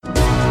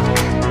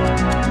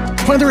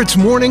Whether it's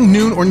morning,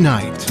 noon, or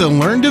night, the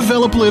Learn,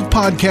 Develop, Live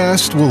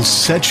podcast will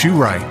set you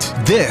right.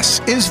 This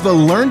is the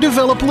Learn,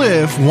 Develop,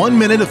 Live 1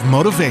 Minute of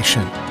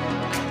Motivation.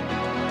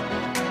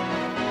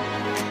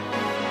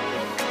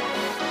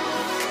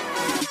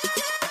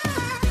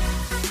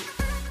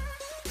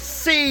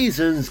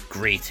 Season's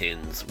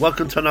greetings.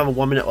 Welcome to another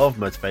 1 minute of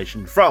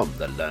motivation from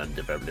the Learn,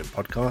 Develop, Live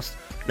podcast.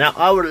 Now,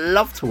 I would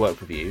love to work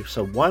with you,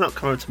 so why not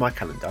come over to my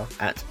calendar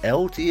at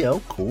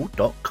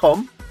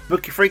ldlcall.com,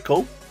 book your free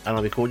call, and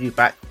I'll be calling you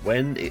back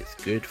when it's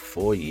good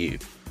for you.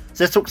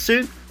 So let's talk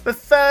soon, but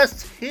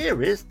first,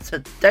 here is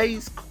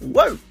today's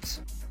quote.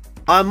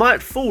 I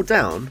might fall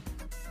down,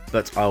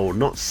 but I will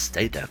not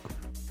stay down.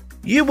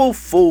 You will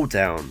fall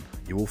down,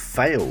 you will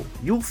fail,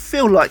 you'll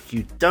feel like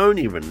you don't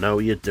even know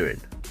what you're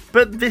doing.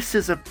 But this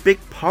is a big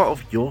part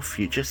of your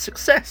future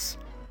success.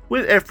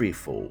 With every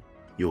fall,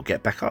 you'll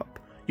get back up.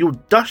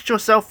 You'll dust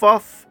yourself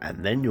off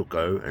and then you'll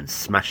go and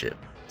smash it.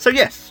 So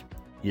yes,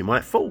 you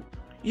might fall.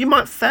 You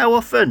might fail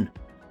often,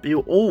 but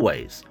you'll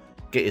always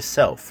get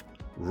yourself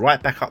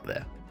right back up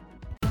there.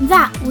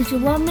 That was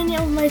your 1 minute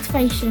of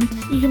motivation.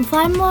 You can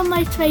find more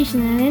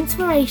motivation and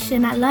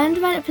inspiration at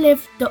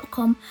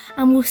learndeveloplive.com,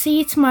 and we'll see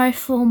you tomorrow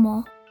for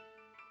more.